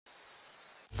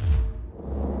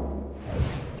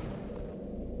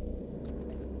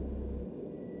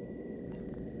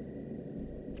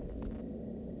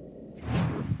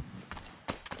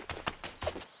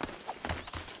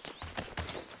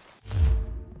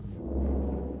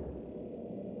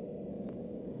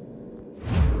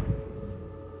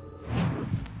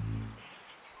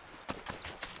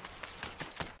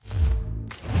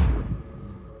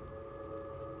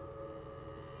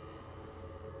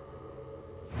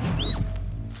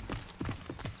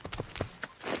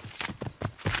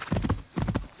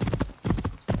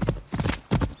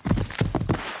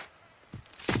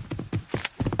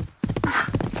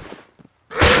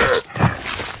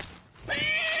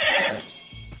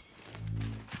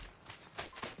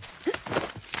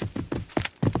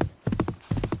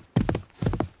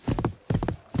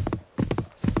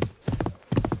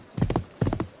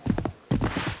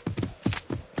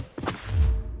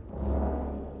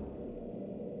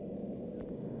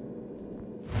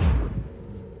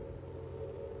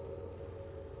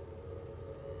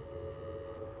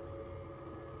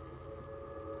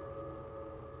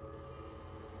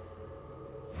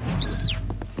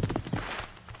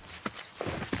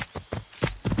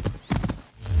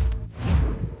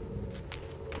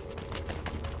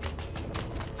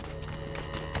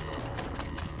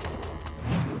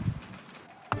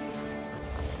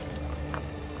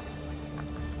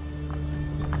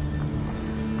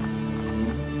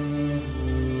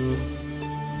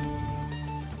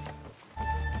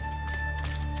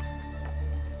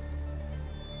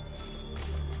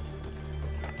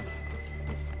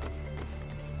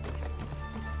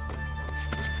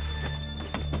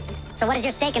So what is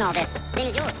your stake in all this? Same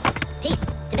as yours. Peace,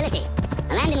 stability,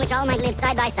 a land in which all might live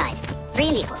side by side, free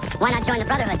and equal. Why not join the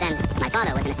Brotherhood then? My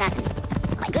father was an assassin.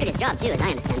 Quite good at his job too, as I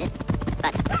understand it.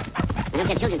 But I hope to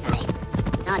have children someday.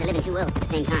 It's hard to live in two worlds at the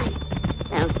same time.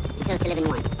 So I chose to live in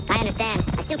one. I understand.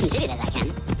 I still contribute as I can.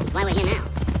 That's why we're here now.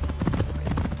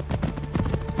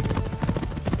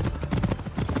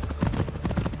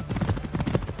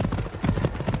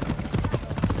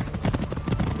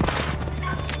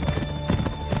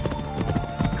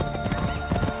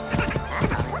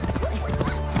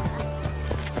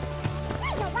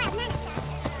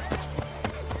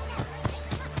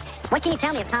 What can you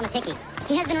tell me of Thomas Hickey?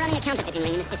 He has been running a counterfeiting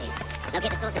ring in the city. Locate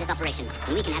the source of this operation,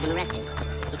 and we can have him arrested.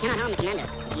 He cannot harm the commander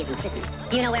if he is in prison.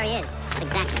 Do you know where he is? Not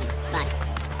exactly, but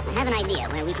I have an idea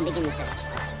where we can begin the search.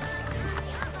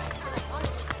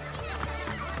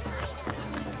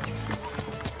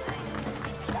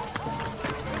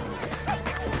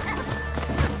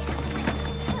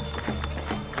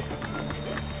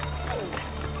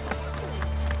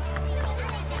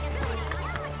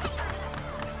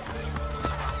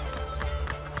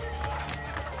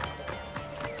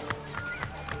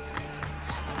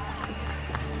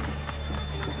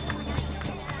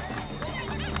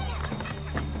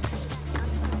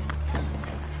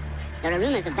 There are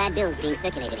rumors of bad bills being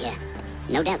circulated here.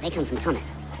 No doubt they come from Thomas.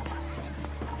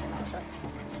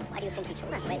 Why do you think he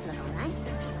chose that? Ways looks right.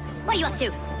 What are you up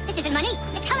to? This isn't money.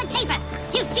 It's colored paper.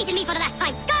 You've cheated me for the last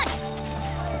time. Good!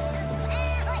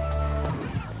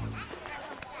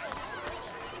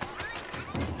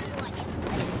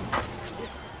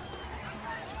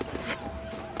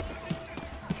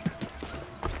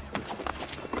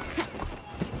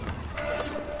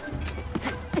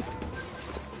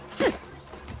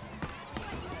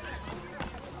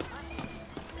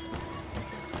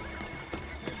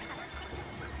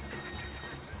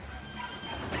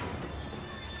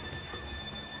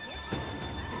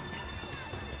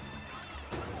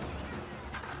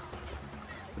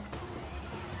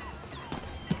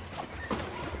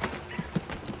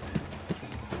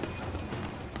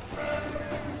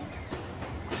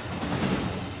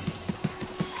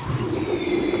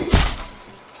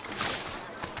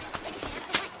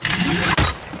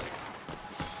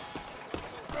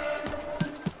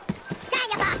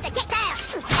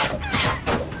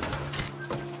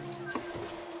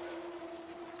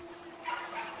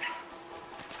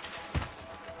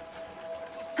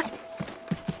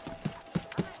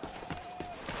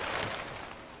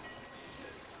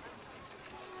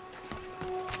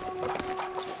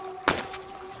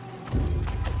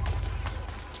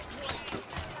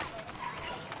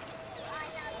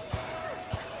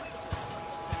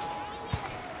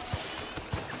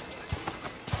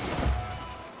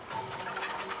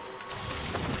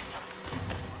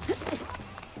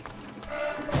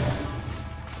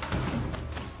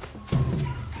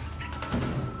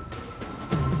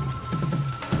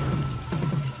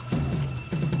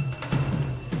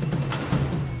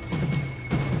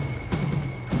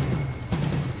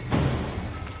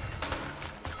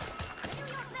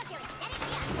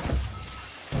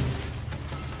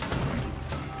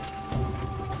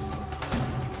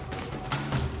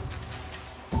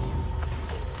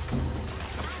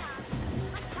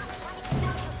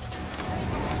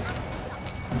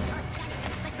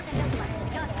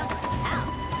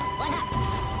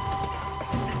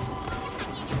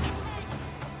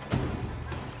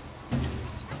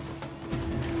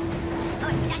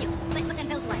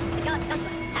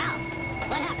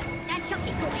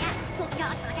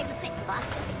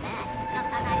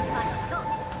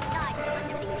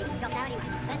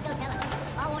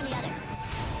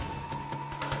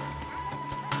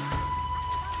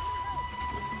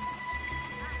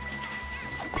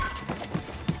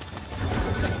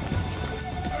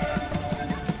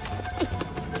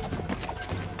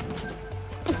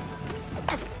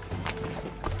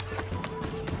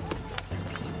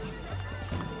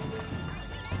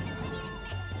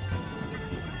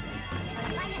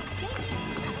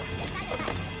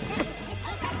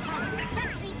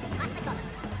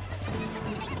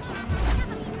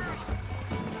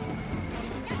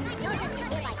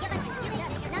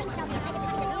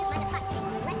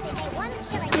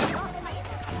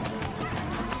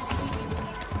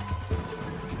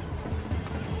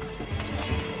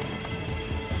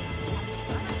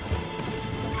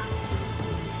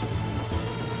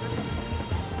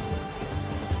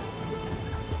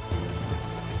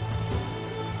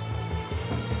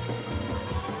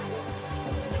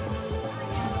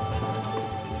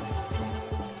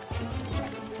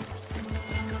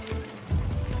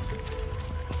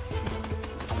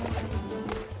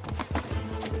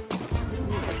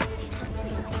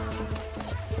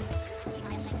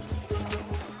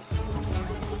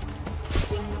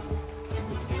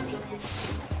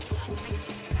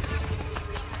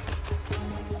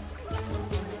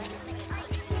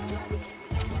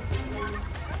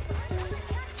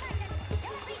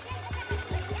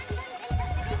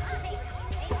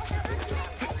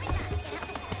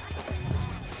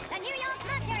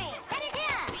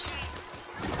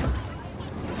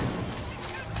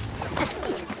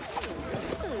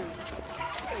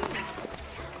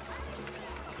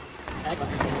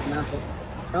 market.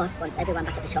 Boss wants everyone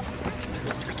back at the shop.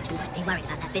 It's like to be worried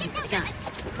about that business with the guards.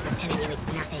 I'm telling you, it's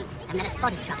nothing. I've never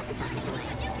spotted trouble since I slipped away.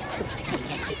 Looks like I can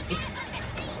get a quick distance.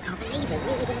 Can't believe we're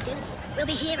really going to do this. We'll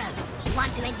be heroes. One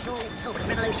to end all talk of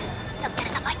revolution. They'll set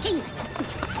us up like Kingston.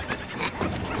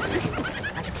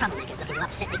 Bunch of troublemakers looking to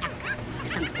upset the apple.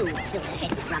 There's some fool filled their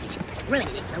head with rubbish,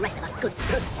 ruining it for the rest of us good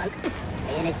folk.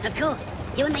 Really? Of course.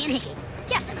 You and me and Hickey.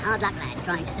 Just some hard luck lads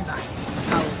trying to survive in this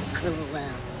cold, cruel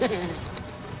world.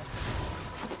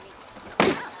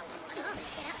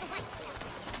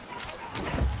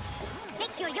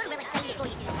 Make sure you're really safe before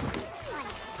you do.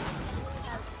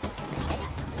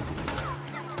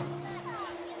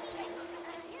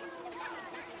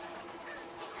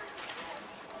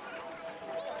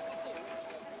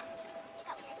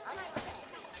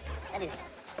 That is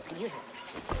unusual.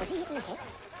 Was he hitting the head?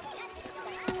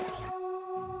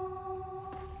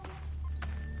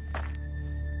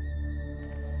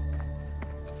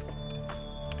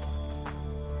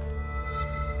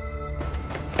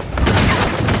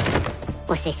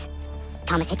 What's this?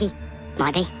 Thomas Hickey?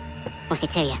 Might be. What's it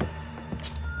to you?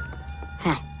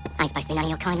 Huh. Ain't supposed to be none of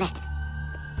your kind left.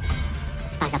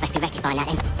 Suppose I best be rectifying that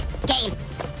then. Get him!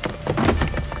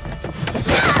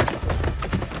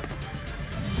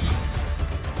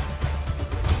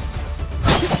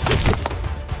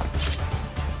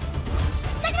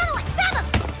 There's another one! Grab him!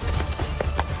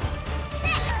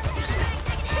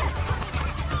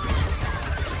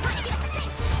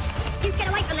 You get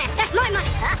away from there! That's my money!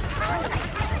 Huh?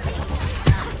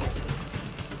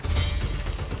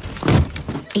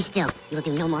 Be still. You will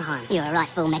do no more harm. You're a right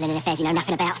fool meddling in affairs you know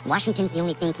nothing about. Washington's the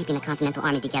only thing keeping the Continental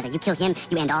Army together. You kill him,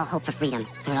 you end all hope for freedom.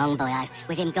 Wrong, boy-o.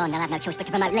 With him gone, they'll have no choice but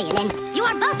to promote Lee, and then... You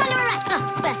are both under arrest!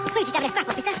 Oh, we're just having a scrap,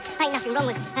 officer. Ain't nothing wrong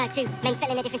with two men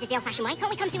settling their differences the old-fashioned way. Can't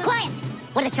we come to a... Quiet!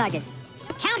 What are the charges?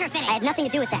 Counterfeiting! I have nothing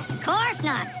to do with that. Of course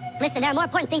not! Listen, there are more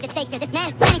important things at stake here. This man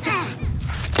is planning to...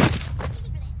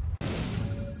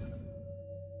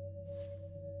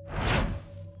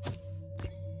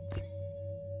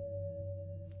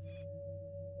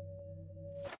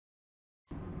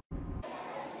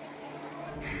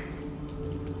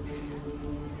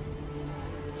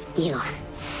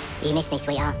 You missed me,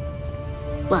 sweetheart.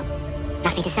 What?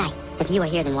 Nothing to say? If you are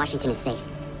here, then Washington is safe.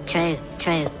 True.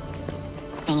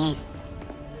 Thing is,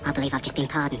 I believe I've just been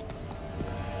pardoned.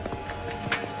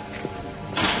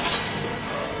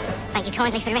 Thank you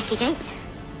kindly for the rescue, gents.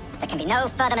 There can be no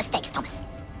further mistakes, Thomas.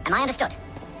 Am I understood?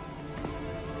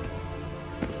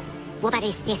 What about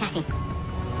the assassin?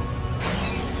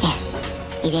 Yeah,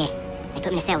 he's here. They put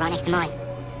him in a cell right next to mine.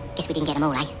 Guess we didn't get them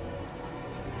all, eh?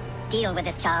 Deal with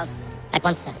this, Charles. At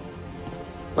once, sir.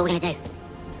 What are we gonna do?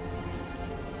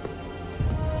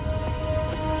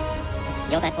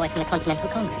 You're that boy from the Continental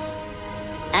Congress.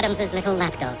 Adams's little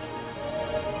lapdog.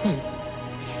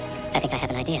 I think I have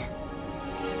an idea.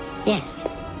 Yes.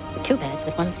 2 birds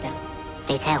with 1 stone.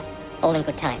 Do tell. All in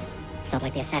good time. It's not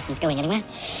like the assassin's going anywhere.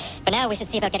 For now, we should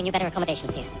see about getting you better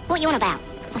accommodations here. What are you on about?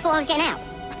 I thought I was getting out.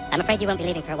 I'm afraid you won't be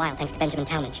leaving for a while, thanks to Benjamin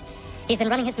Talmadge. He's been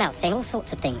running his mouth, saying all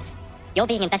sorts of things. You're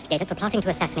being investigated for plotting to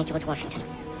assassinate George Washington.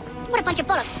 What a bunch of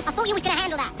bollocks! I thought you was gonna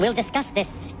handle that! We'll discuss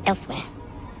this elsewhere.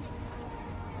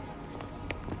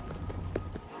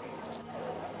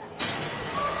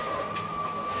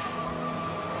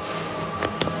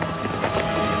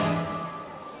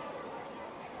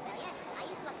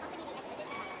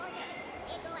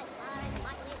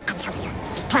 I'm telling you,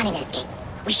 he's planning an escape.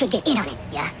 We should get in on it.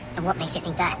 Yeah? And what makes you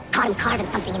think that? Caught him carving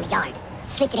something in the yard.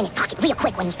 Slipped it in his pocket real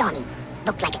quick when he saw me.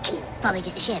 Looked like a key. Probably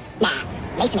just a shiv. Nah,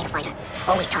 Mason ain't a fighter.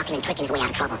 Always talking and tricking his way out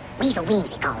of trouble. Weasel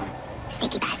Weems, they call him.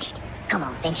 Sticky bastard. Come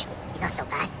on, Finch. He's not so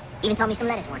bad. Even told me some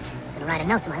letters once. Gonna write a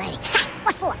note to my lady. Ha!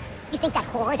 What for? You think that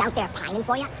whore's out there pining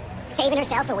for you? Saving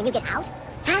herself for when you get out?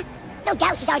 Huh? No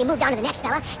doubt she's already moved on to the next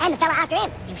fella, and the fella after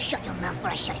him. You shut your mouth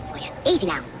before I shut it for you. Easy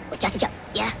now. It was just a joke.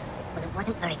 Yeah? Well, it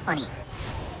wasn't very funny.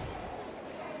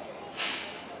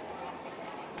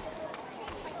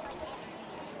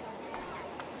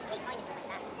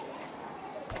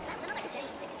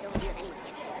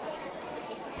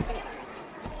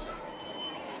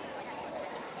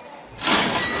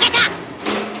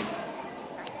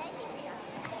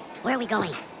 Where are we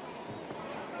going?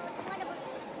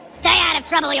 Stay out of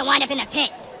trouble or you'll wind up in the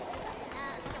pit.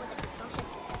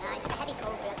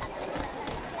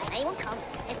 He won't come.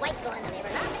 His wife's going in the labor.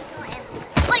 Last I saw him.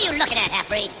 What are you looking at,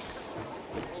 half-breed?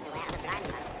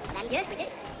 Yes, we did.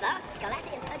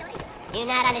 You do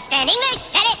not understand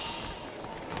English, get it?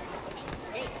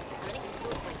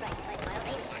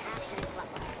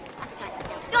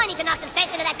 Do I need to knock some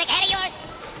sense into that thick head of yours?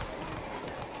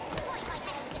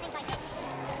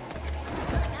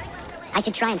 I I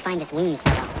should try and find this Weems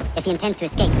fellow. If he intends to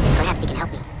escape, perhaps he can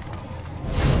help me.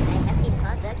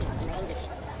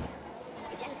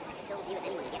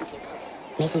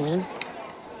 Mason Weems?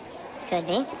 Could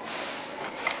be.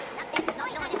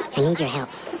 I need your help.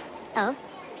 Oh?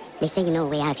 They say you know a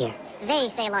way out of here. They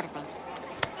say a lot of things.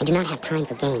 I do not have time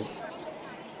for games.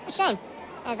 A shame,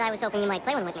 as I was hoping you might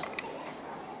play one with me.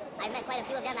 I've met quite a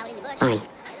few of them out in the bush. Fine.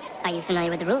 Are you familiar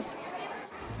with the rules?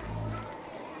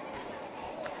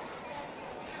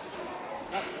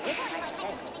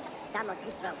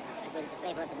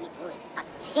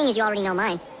 Seeing as you already know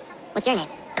mine, what's your name?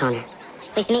 Connor.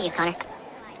 Pleased to meet you, Connor.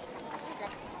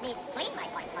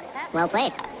 Well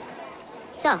played.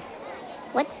 So,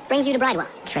 what brings you to Bridewell?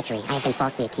 Treachery. I have been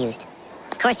falsely accused.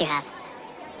 Of course you have.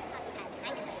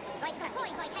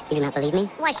 You do not believe me?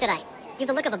 Why should I? You have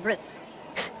the look of a brute.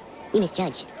 You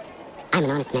misjudge. I'm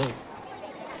an honest man.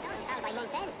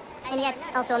 And yet,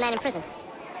 also a man imprisoned.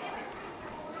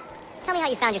 Tell me how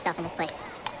you found yourself in this place.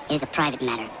 It is a private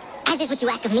matter. As is what you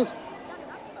ask of me.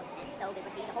 So it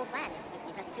would be the whole plan. You could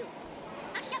be present too.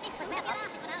 I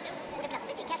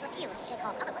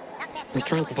was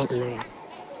trying to prevent a murder.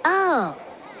 Oh!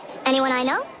 Anyone I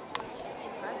know?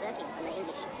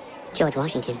 George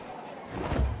Washington.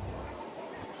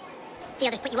 The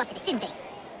others put you up to this, didn't they?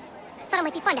 Thought it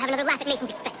might be fun to have another laugh at Mason's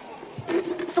expense.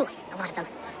 Fools, a lot of them.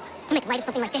 To make light of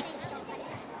something like this.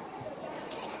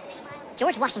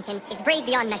 George Washington is brave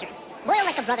beyond measure, loyal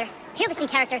like a brother, fearless in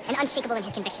character, and unshakable in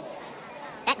his convictions.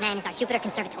 That man is our Jupiter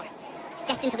Conservator,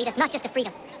 destined to lead us not just to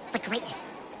freedom, but greatness.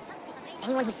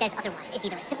 Anyone who says otherwise is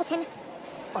either a simpleton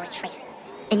or a traitor.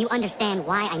 Then you understand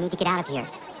why I need to get out of here.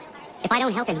 If I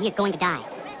don't help him, he is going to die.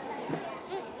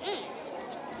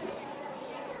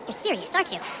 You're serious,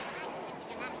 aren't you?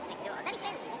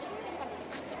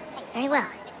 Very well.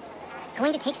 It's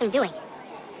going to take some doing.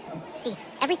 See,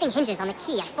 everything hinges on the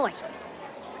key I forged.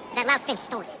 That loud Finch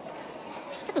stole it.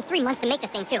 Took me 3 months to make the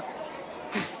thing, too.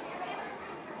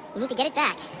 You need to get it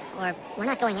back, or we're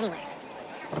not going anywhere.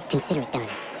 Consider it done.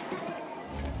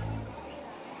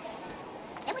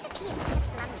 There was a key in such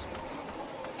language.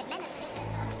 That men have taken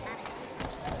it on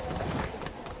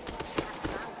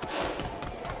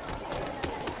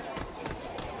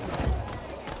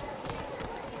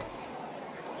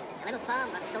a little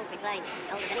farm by the Salisbury Plains.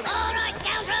 All right,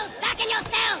 scoundrels, back in your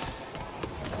cells!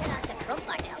 We'll ask a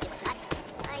crowbar to help you with that.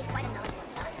 He's quite a knowledgeable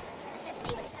guy. Assists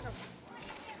me with several...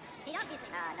 He obviously...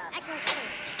 no. Excellent.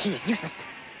 This key is useless.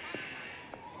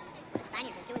 The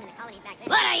Spaniard was doing in the colonies back then.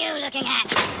 What are you looking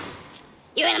at?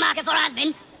 You in the market for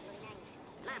husband?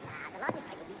 The largest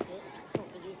type of wheat grain is smoke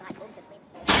they use back home to flame.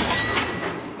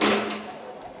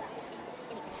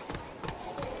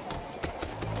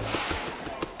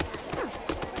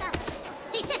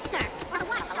 Desist, sir! For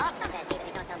what? The law says he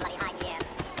does not sell bloody high gear.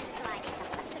 So I need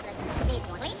something that could listen.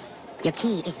 Your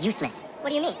key is useless. What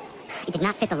do you mean? It did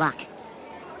not fit the lock.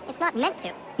 It's not meant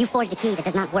to. You forged a key that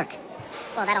does not work.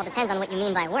 Well, that all depends on what you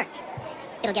mean by work.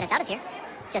 It'll get us out of here.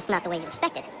 Just not the way you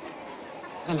expected.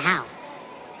 Then how?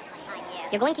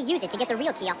 You're going to use it to get the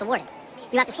real key off the warden.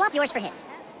 You have to swap yours for his.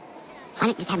 Why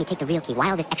not just have me take the real key?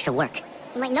 Why all this extra work?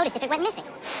 You might notice if it went missing.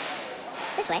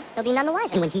 This way, he'll be none the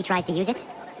wiser. And when he tries to use it?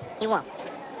 He won't.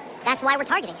 That's why we're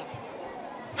targeting him.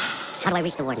 How do I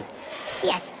reach the warden?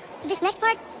 Yes. This next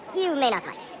part, you may not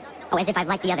like. Oh, as if I've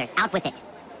liked the others. Out with it.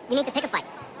 You need to pick a fight.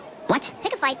 What?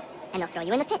 Pick a fight, and they'll throw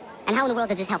you in the pit. And how in the world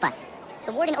does this help us?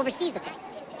 The warden oversees the pit.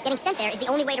 Getting sent there is the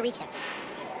only way to reach him.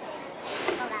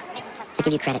 I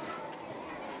give you credit.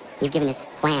 You've given this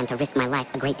plan to risk my life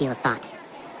a great deal of thought.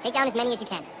 Take down as many as you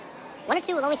can. 1 or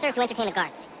 2 will only serve to entertain the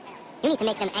guards. You need to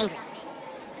make them angry.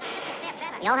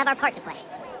 We all have our part to play.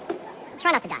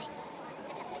 Try not to die.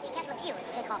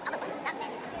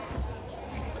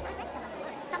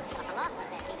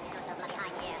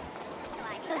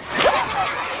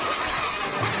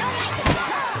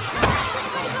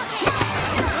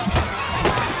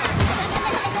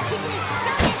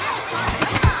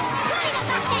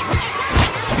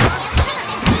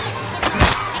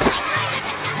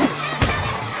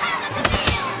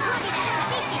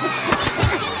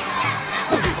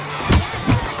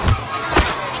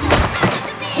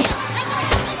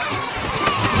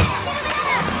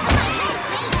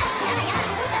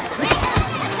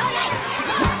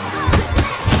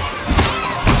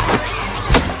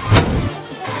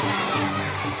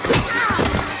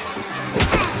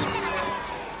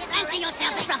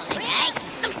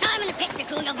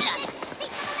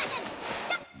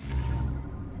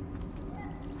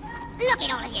 Look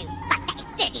at all of you, pathetic,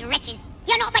 dirty wretches.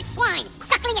 You're not but swine,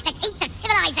 suckling at the teats of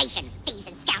civilization, thieves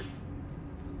and scoundrels.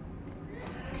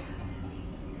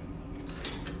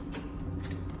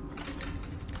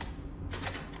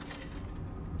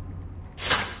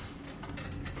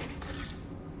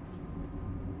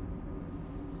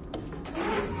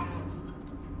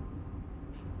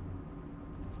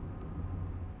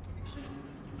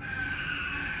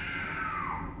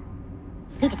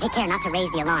 Need to take care not to raise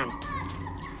the alarm.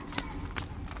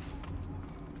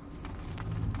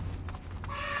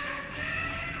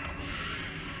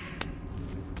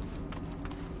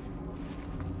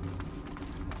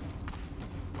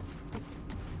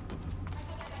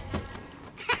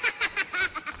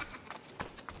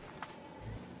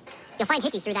 You'll find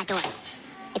Hickey through that door.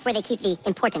 It's where they keep the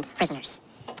important prisoners.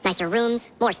 Nicer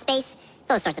rooms, more space,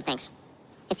 those sorts of things.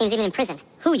 It seems even in prison,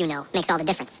 who you know makes all the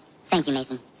difference. Thank you,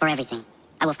 Mason, for everything.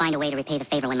 I will find a way to repay the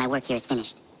favor when my work here is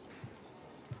finished.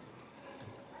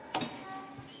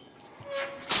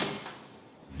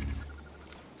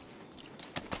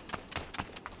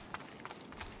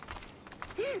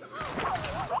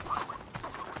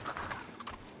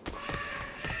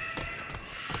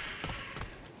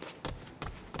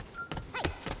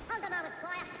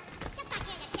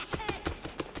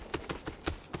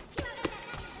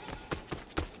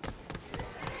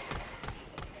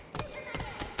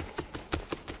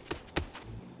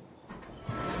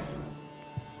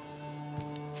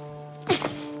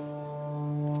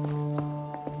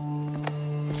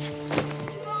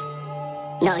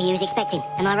 Not who you was expecting,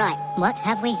 am I right? What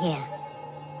have we here?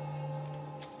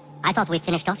 I thought we'd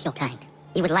finished off your kind.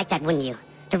 You would like that, wouldn't you?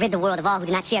 To rid the world of all who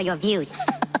do not share your views.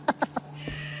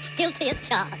 Guilty as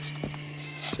charged.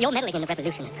 Your meddling in the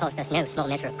revolution has caused us no small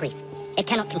measure of grief. It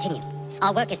cannot continue.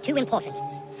 Our work is too important.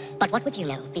 But what would you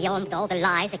know beyond all the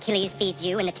lies Achilles feeds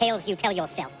you and the tales you tell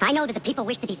yourself? I know that the people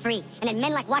wish to be free, and that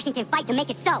men like Washington fight to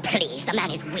make it so. Please, the man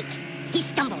is weak. He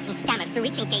stumbles and stammers through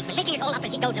each engagement, making it all up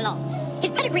as he goes along.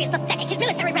 His pedigree is pathetic, his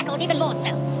military record even more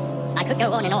so. I could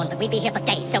go on and on, but we'd be here for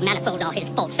days, so manifold are his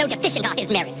faults, so deficient are his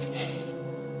merits.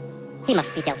 He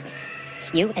must be dealt with.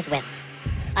 You as well.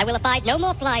 I will abide no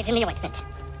more flies in the ointment.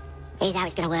 Here's how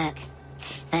it's gonna work.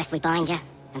 First we bind you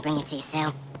and bring you to your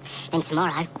cell. Then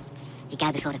tomorrow, you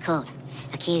go before the court,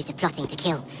 accused of plotting to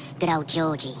kill good old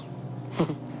Georgie.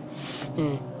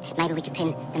 Maybe we could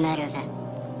pin the murder of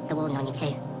the warden on you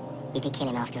too. You did kill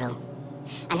him after all.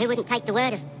 And who wouldn't take the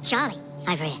word of Charlie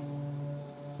over here?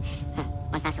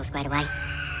 Once that's all squared away,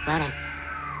 well then.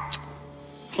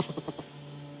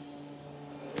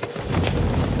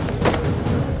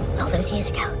 All those years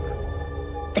ago,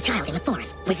 the child in the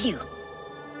forest was you.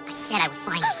 I said I would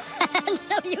find you. And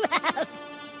so you have.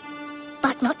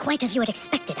 But not quite as you had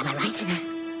expected, am I right?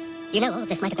 You know, all of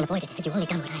this might have been avoided had you only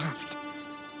done what I asked.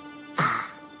 Ah,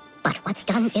 but what's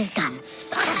done is done.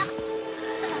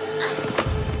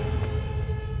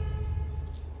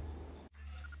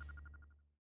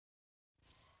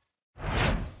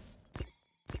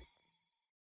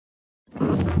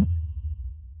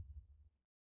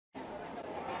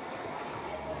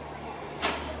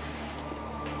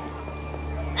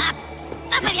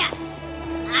 Up with ya!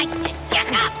 I said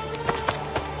get up!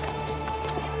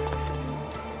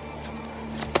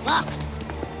 Look!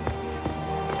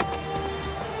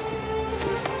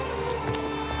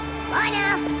 Bye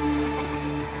now!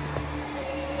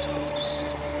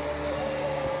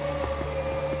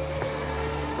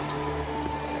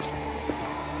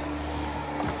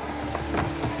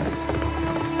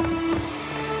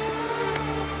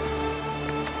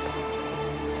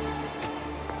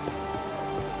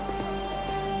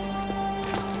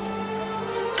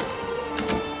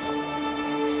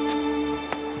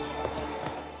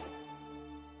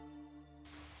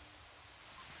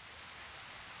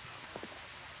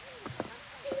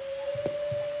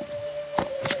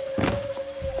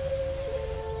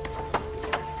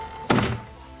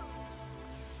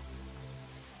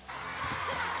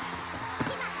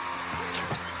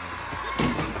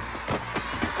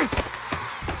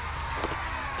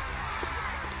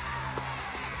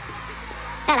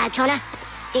 Hello, Connor.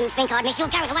 Didn't think I'd miss your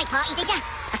going-away party, did ya?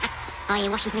 I hear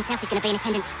Washington himself is going to be in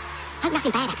attendance. Hope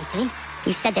nothing bad happens to him.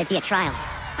 You said there'd be a trial.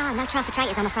 Oh, no trial for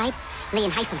traitors, I'm afraid. Lee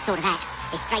and Haytham sorted that.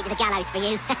 It's straight to the gallows for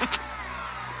you.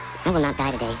 I will not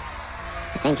die today.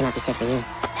 The same cannot be said for you.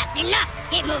 That's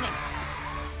enough! Get moving!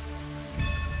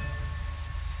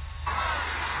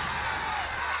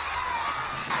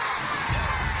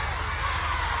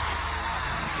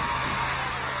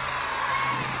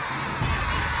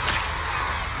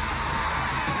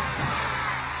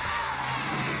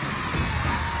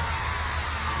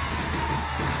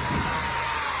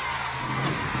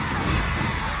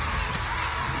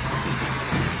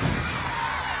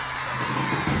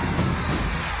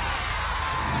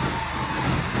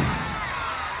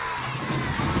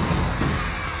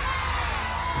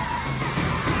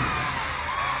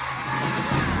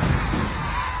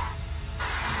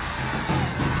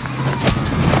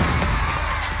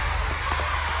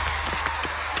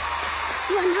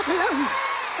 You are not alone.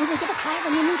 Only give a cry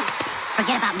when you need us.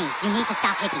 Forget about me. You need to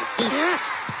stop Hickey. He's...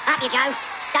 Up you go.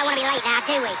 Don't want to be late now,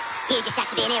 do we? You just had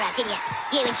to be an hero, didn't you?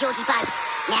 You and Georgie both.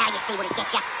 Now you see what it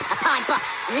gets you. A pine box,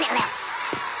 little else.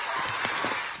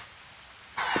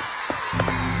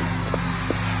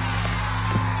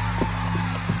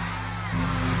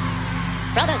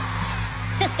 Brothers,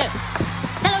 sisters,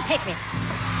 fellow patriots.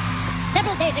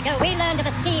 Several days ago, we learned of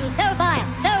a scheme so vile,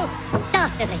 so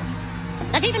dastardly,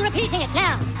 that even repeating it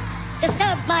now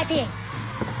disturbs my being.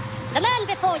 The man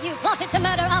before you plotted to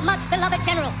murder our much-beloved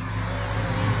general.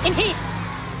 Indeed,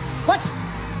 what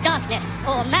darkness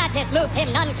or madness moved him,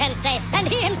 none can say, and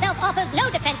he himself offers no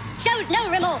defense, shows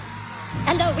no remorse.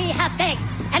 And though we have begged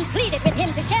and pleaded with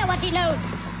him to share what he knows,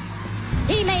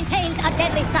 he maintains a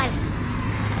deadly silence.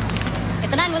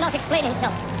 If the man will not explain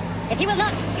himself, if he will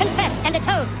not confess and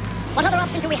atone, what other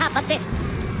option do we have but this?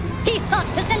 He sought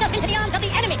to send us into the arms of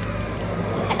the enemy,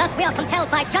 and thus we are compelled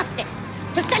by justice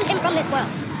to send him from this world.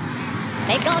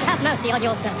 May God have mercy on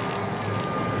your soul.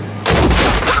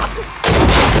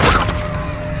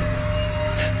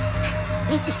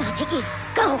 Need to stop, Hickey.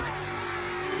 Go!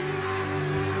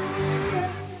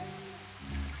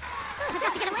 We've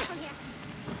got to get away from here.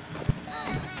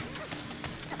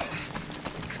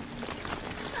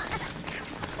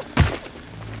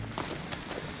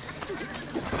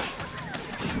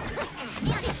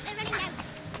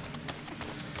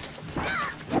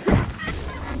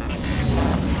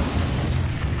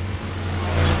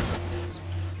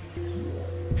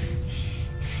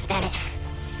 Damn it.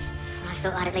 I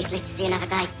thought I'd at least live to see another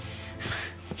day.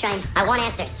 Shame. I want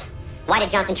answers. Why did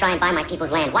Johnson try and buy my people's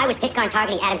land? Why was Pitcairn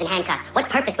targeting Adams and Hancock? What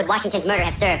purpose would Washington's murder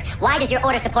have served? Why does your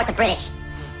order support the British?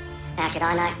 How should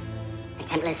I know? The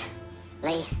Templars,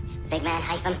 Lee, the big man,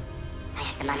 Haytham. They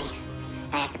has the money.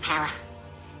 They has the power.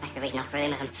 That's the reason I threw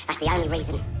him at them. That's the only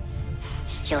reason.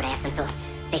 Sure, they have some sort of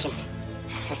vision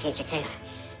for the future, too.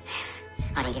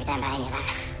 I didn't give a damn about any of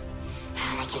that.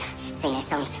 They can sing their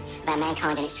songs about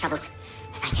mankind and its troubles.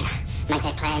 They can make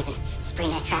their plans and spring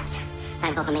their traps.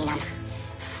 Don't bother me none.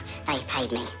 They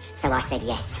paid me, so I said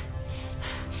yes.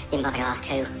 Didn't bother to ask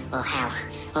who, or how,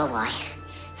 or why.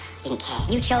 Didn't care.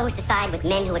 You chose to side with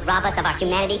men who would rob us of our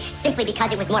humanity simply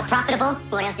because it was more profitable?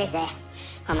 What else is there?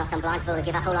 I'm not some blind fool to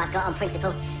give up all I've got on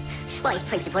principle. What is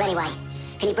principle anyway?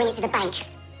 Can you bring it to the bank?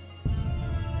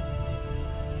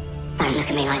 Don't look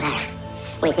at me like that.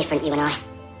 We're different, you and I.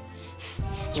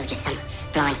 You're just some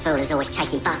blind fool who's always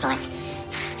chasing butterflies.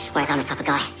 Whereas I'm the type of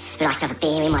guy who likes to have a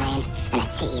beer in one hand and a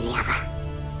titty in the other.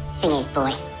 Thing is,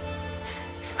 boy,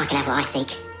 I can have what I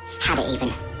seek. Had it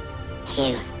even.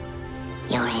 You,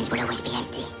 your hands will always be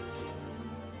empty.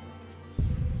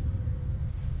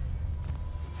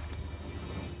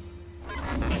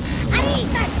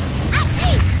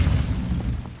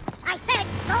 I said,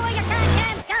 lower your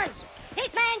goddamn guns!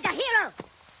 This man's a hero!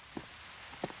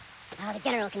 Oh, the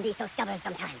general can be so stubborn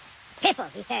sometimes. Piffle,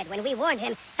 he said, when we warned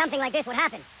him something like this would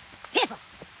happen. Piffle!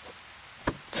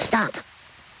 Stop.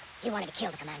 He wanted to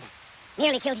kill the commander.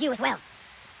 Nearly killed you as well.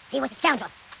 He was a scoundrel.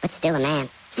 But still a man.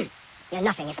 You're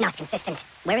nothing if not consistent.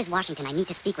 Where is Washington? I need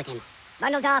to speak with him.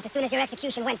 Bundled off as soon as your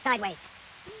execution went sideways.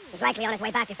 He's likely on his way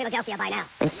back to Philadelphia by now.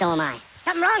 And so am I.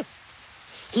 Something wrong?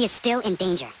 He is still in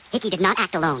danger. Hickey did not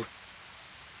act alone.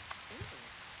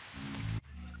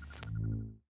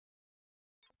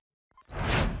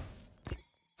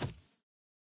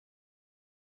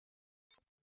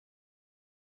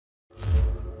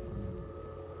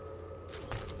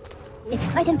 It's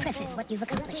quite impressive what you've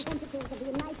accomplished.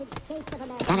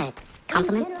 Is that a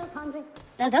compliment?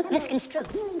 Now, don't misconstrue.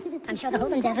 I'm sure the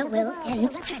whole endeavor will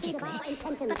end tragically.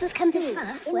 But we've come this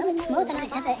far. Well, it's more than I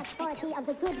ever expected.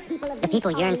 The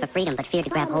people yearn for freedom but fear to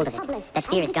grab hold of it. That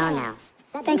fear is gone now.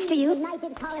 Thanks to you?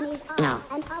 No.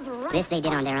 This they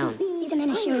did on their own. You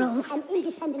diminish your role.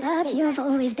 But you have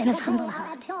always been of humble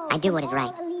heart. I do what is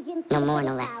right. No more,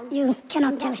 no less. You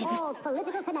cannot tell him.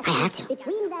 I have to.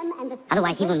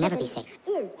 Otherwise, he will never be safe.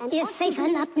 He is safer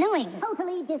not knowing.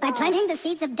 By planting the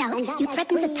seeds of doubt, you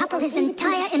threaten to topple his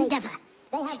entire endeavor.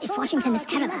 If Washington is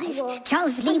paralyzed,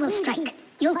 Charles Lee will strike.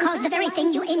 You'll cause the very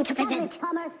thing you aim to prevent.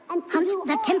 Hunt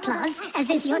the Templars, as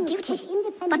is your duty.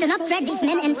 But do not drag these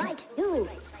men into it.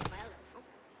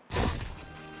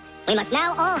 We must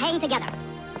now all hang together.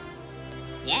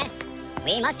 Yes,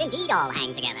 we must indeed all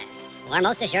hang together. Or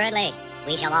most assuredly,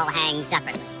 we shall all hang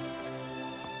separately.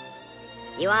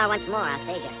 You are once more our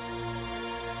savior.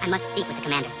 I must speak with the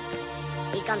commander.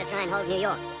 He's gone to try and hold New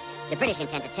York. The British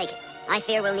intend to take it. I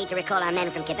fear we'll need to recall our men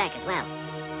from Quebec as well.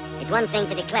 It's one thing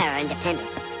to declare our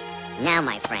independence. Now,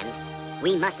 my friend,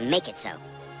 we must make it so.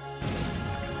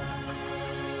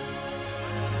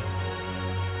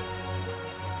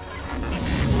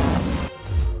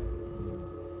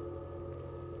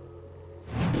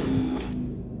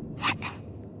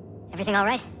 Everything all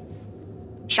right?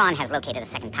 Sean has located a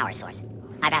second power source.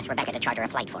 I've asked Rebecca to charter a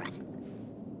flight for us.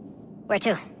 Where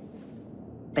to?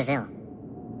 Brazil.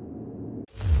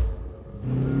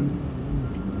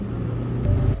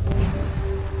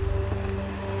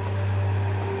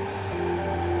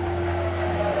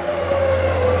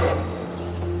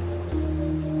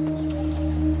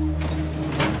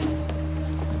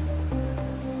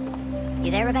 You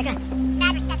there, Rebecca?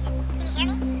 Bad reception. Can you hear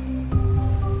me?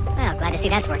 Well, glad to see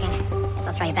that's working. Guess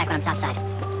I'll try you back when I'm topside.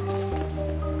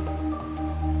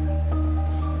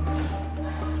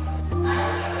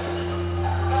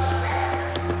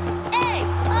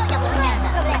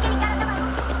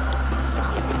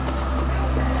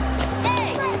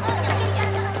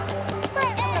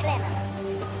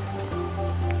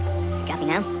 Copy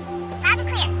now? Loud and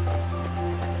clear.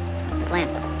 What's the plan?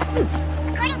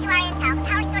 According to our intel, the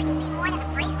power source is being worn as a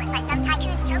bracelet by some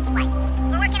tycoon's trophy wife.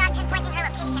 We're working on pinpointing her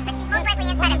location, but she's most likely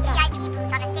inside a VIP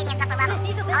booth on the stadium's upper level.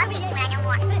 I'll update you when I know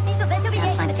more.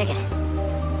 Gotta find a ticket.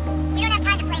 We don't have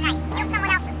time to play nice. Steal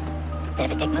someone else's. Bit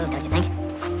of a dick move, don't you think?